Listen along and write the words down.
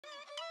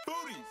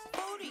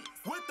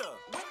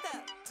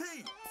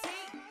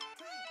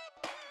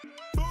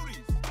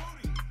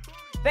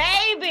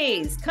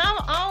Babies, come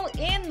on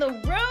in the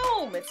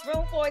room. It's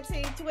room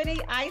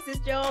 1420. Isis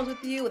Jones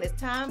with you, and it's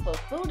time for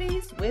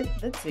Foodies with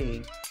the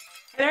Tea.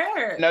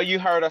 Sure. No, you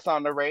heard us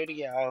on the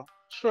radio.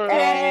 True.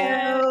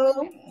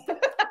 Hello.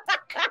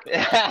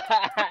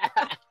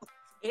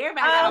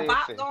 Everybody got a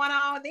bop going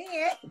on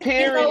there.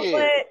 Period. You know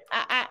what?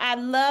 I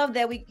love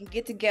that we can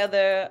get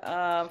together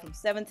from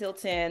 7 till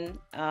 10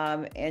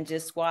 and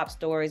just swap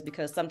stories,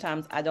 because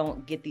sometimes I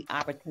don't get the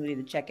opportunity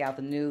to check out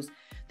the news.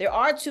 There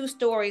are two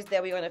stories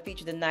that we're going to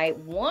feature tonight.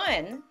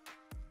 One,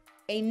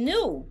 a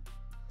new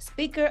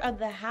Speaker of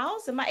the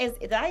House.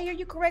 Did I hear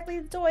you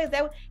correctly, Toy?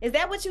 Is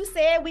that what you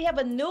said? We have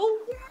a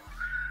new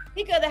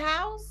Speaker of the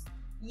House?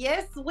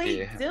 Yes,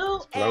 we do.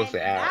 And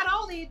not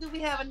only do we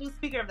have a new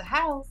Speaker of the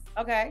House,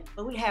 okay,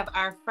 but we have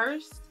our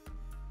first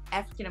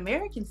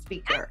African-American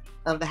Speaker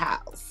of the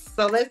House.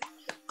 So let's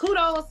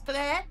kudos for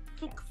that,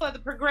 for the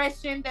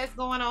progression that's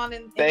going on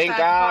in Thank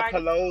God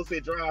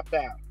Pelosi dropped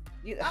out.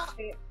 You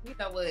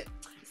know what?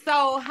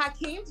 So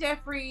Hakeem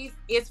Jeffries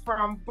is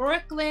from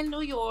Brooklyn,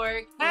 New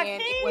York, and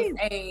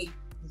it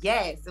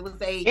was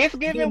a It's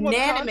giving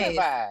unanimous. Wakanda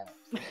vibes.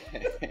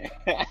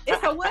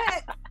 It's a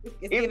what?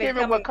 It's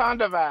giving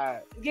Wakanda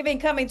vibes. Giving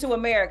Coming to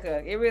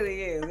America. It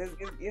really is.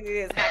 It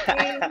is.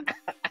 Hakeem.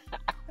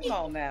 Come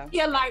on now. He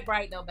a light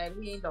bright though,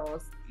 baby. He ain't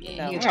those.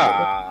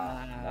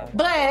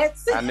 But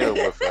I knew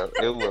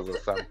it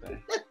was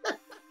something.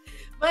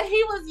 But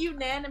he was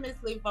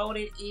unanimously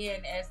voted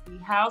in as the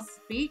House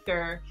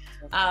Speaker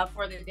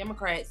for the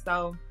Democrats.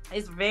 So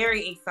it's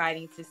very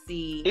exciting to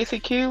see. Is he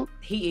cute?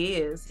 He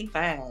is. He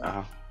fine.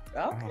 Oh.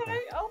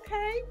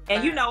 Okay.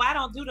 And you know, I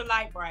don't do the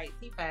light brights.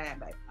 He fine,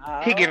 baby.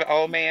 He give an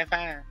old man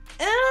fine.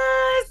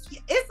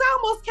 It's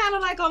almost kind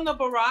of like on the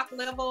Barack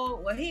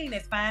level. Well, he ain't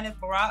as fine as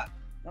Barack.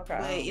 Okay.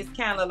 But it's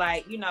kind of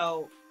like,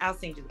 I'll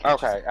send you the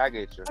pictures. Okay, I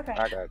get you. Okay.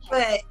 I got you.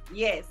 But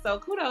yeah, so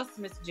kudos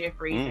to Mr.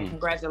 Jeffries and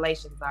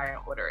congratulations are in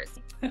order.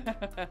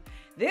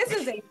 This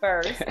is a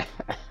first.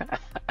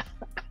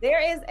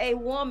 There is a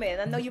woman,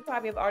 I know you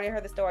probably have already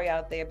heard the story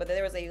out there, but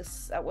there was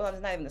it's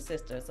not even a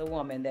sister, it's a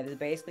woman that is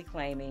basically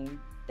claiming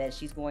that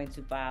she's going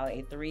to file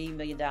a $3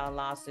 million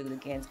lawsuit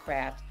against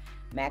Kraft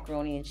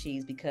macaroni and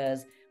cheese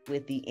because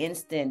with the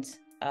instant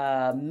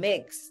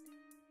mix,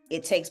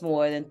 it takes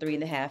more than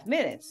 3.5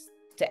 minutes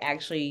to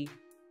actually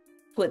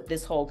put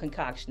this whole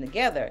concoction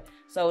together.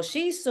 So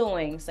she's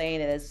suing, saying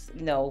that it's,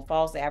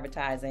 false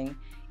advertising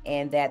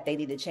and that they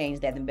need to change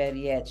that. And better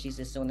yet, she's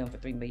just suing them for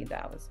 $3 million.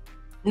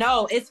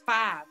 No, it's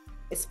 5.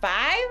 It's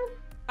 5?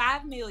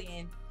 5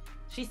 million.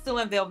 She's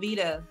suing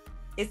Velveeta.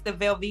 It's the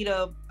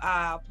Velveeta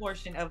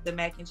portion of the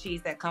mac and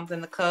cheese that comes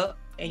in the cup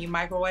and you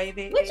microwave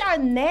it. Which are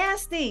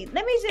nasty.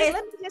 Let me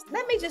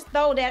just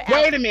throw that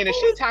out. Wait a minute,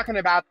 she's talking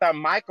about the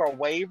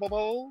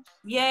microwavables?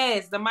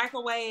 Yes, the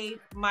microwave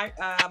mac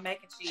and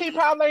cheese. She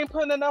probably ain't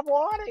putting enough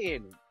water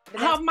in it.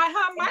 Her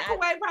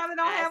microwave probably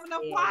don't have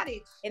enough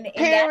wattage.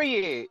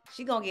 Period.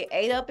 She's gonna get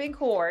ate up in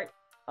court.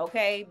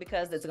 Okay,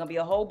 because there's gonna be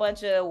a whole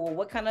bunch of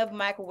what kind of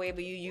microwave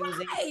are you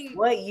using? Right.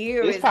 What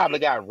year it's probably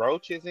got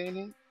roaches in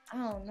it. I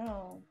don't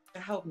know. I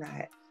hope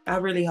not. I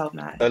really hope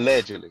not.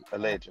 Allegedly. But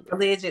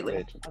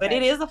Okay.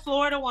 it is a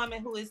Florida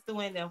woman who is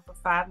suing them for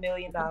 $5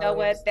 million. You know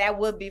what? That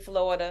would be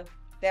Florida.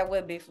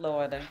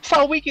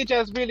 So we could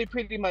just really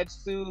pretty much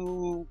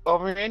sue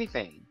over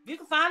anything. You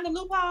can find the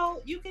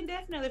loophole. You can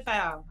definitely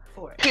file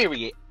for it.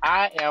 Period.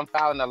 I am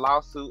filing a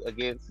lawsuit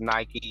against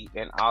Nike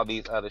and all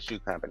these other shoe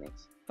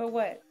companies. For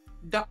what?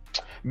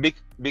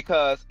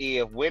 Because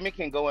if women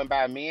can go and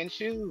buy men's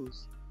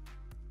shoes,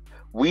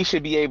 we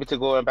should be able to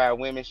go and buy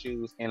women's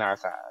shoes in our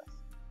size.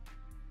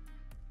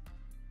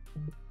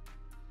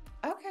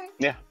 Okay.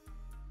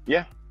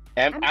 Yeah.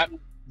 And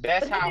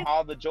that's how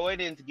all the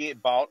Jordans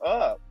get bought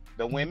up.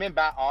 The women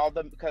buy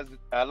because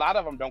a lot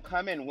of them don't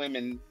come in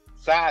women's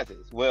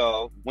sizes.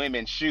 Well,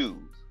 women's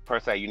shoes, per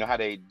se. You know how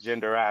they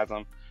genderize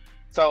them.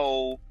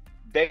 So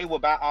they will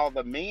buy all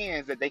the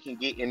men's that they can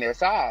get in their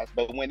size.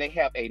 But when they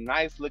have a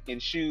nice looking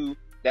shoe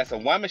that's a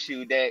woman's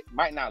shoe that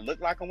might not look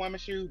like a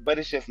woman's shoe, but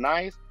it's just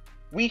nice,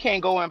 we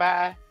can't go and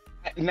buy,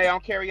 and they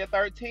don't carry a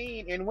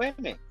 13 in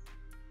women's.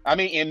 I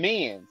mean, in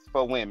men's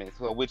for women's,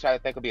 which I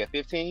think will be a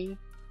 15.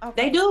 Okay.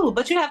 They do,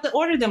 but you have to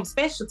order them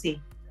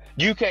specialty.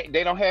 You can't,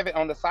 they don't have it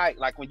on the site.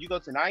 Like when you go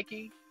to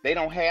Nike, they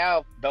don't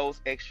have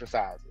those extra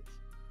sizes.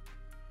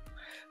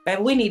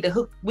 But we need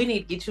to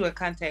get you in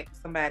contact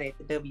with somebody at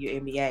the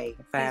WNBA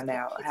and find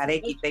out how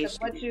they get their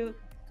shoes.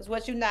 Because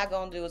what you're not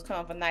going to do is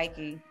come for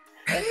Nike.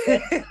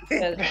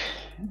 You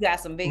got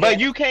some big. But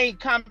you can't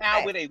come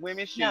out with a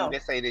women's shoe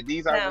that say that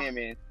these are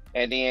women,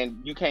 and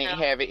then you can't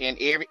have it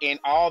in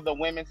all the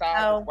women's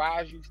sizes.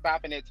 Why is you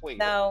stopping at 12?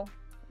 No,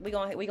 we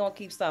gonna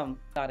keep some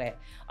of that.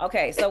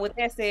 Okay, so with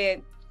that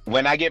said,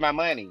 when I get my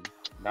money,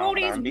 don't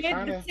be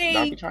trying to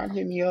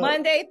hit me up.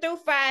 Monday through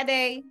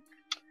Friday.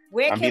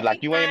 Where can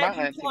like, you ain't my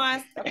auntie.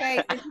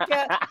 Okay,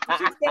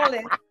 you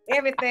selling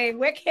everything.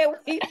 Where can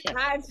we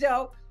find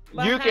your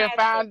You can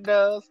find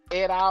us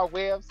at our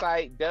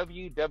website,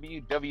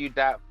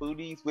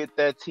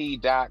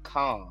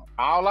 www.foodieswitht.com.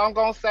 All I'm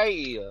going to say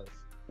is,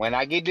 when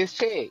I get this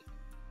check,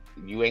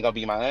 you ain't going to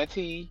be my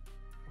auntie,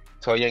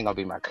 Toya ain't going to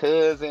be my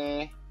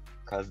cousin,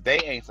 because they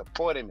ain't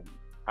supporting me.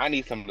 I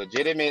need some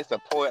legitimate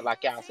support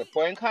like y'all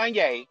supporting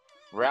Kanye.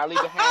 Rally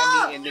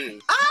behind me in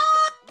this.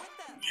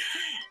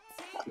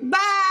 Bye.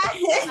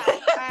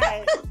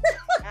 All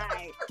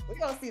right. We're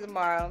going to see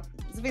tomorrow.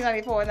 It's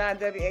B94.9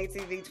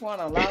 WATV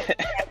 20.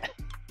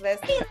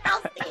 Let's see.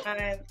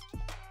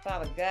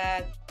 Father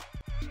God.